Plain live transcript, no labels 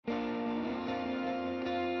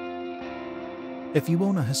If you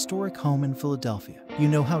own a historic home in Philadelphia, you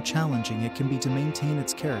know how challenging it can be to maintain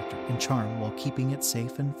its character and charm while keeping it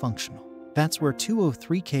safe and functional. That's where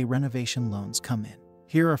 203K renovation loans come in.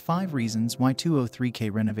 Here are 5 reasons why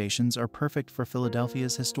 203K renovations are perfect for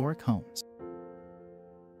Philadelphia's historic homes.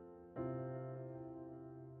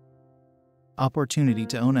 Opportunity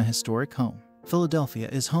to own a historic home. Philadelphia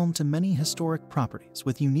is home to many historic properties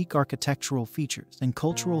with unique architectural features and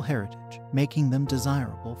cultural heritage, making them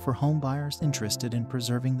desirable for homebuyers interested in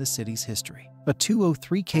preserving the city's history. A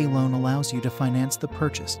 203K loan allows you to finance the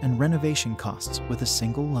purchase and renovation costs with a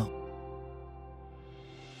single loan.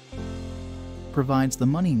 Provides the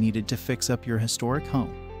money needed to fix up your historic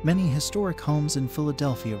home. Many historic homes in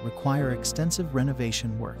Philadelphia require extensive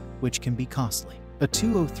renovation work, which can be costly. A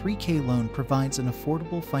 203K loan provides an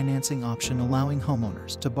affordable financing option allowing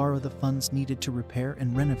homeowners to borrow the funds needed to repair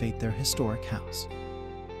and renovate their historic house.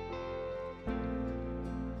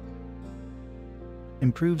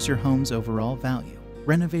 Improves your home's overall value.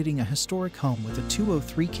 Renovating a historic home with a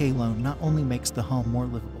 203K loan not only makes the home more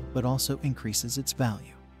livable, but also increases its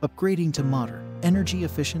value. Upgrading to modern,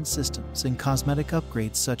 energy-efficient systems and cosmetic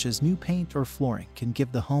upgrades such as new paint or flooring can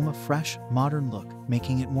give the home a fresh, modern look,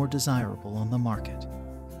 making it more desirable on the market.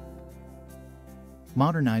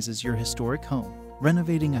 Modernizes your historic home.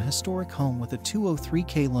 Renovating a historic home with a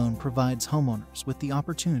 203K loan provides homeowners with the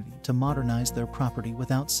opportunity to modernize their property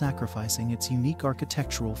without sacrificing its unique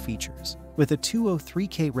architectural features. With a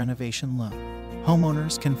 203K renovation loan,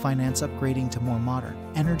 homeowners can finance upgrading to more modern,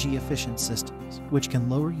 energy-efficient systems, which can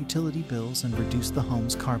lower utility bills and reduce the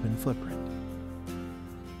home's carbon footprint.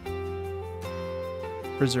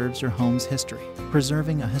 Preserves your home's history.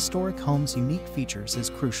 Preserving a historic home's unique features is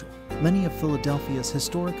crucial. Many of Philadelphia's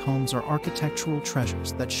historic homes are architectural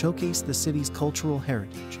treasures that showcase the city's cultural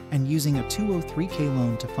heritage, and using a 203K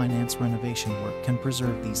loan to finance renovation work can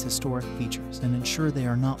preserve these historic features and ensure they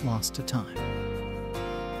are not lost to time.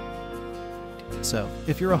 So,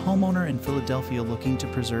 if you're a homeowner in Philadelphia looking to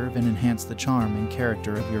preserve and enhance the charm and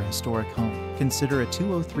character of your historic home, consider a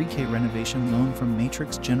 203K renovation loan from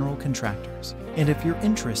Matrix General Contractors. And if you're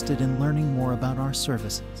interested in learning more about our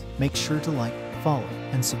services, make sure to like, follow,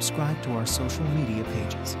 and subscribe to our social media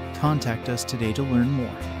pages. Contact us today to learn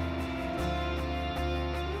more.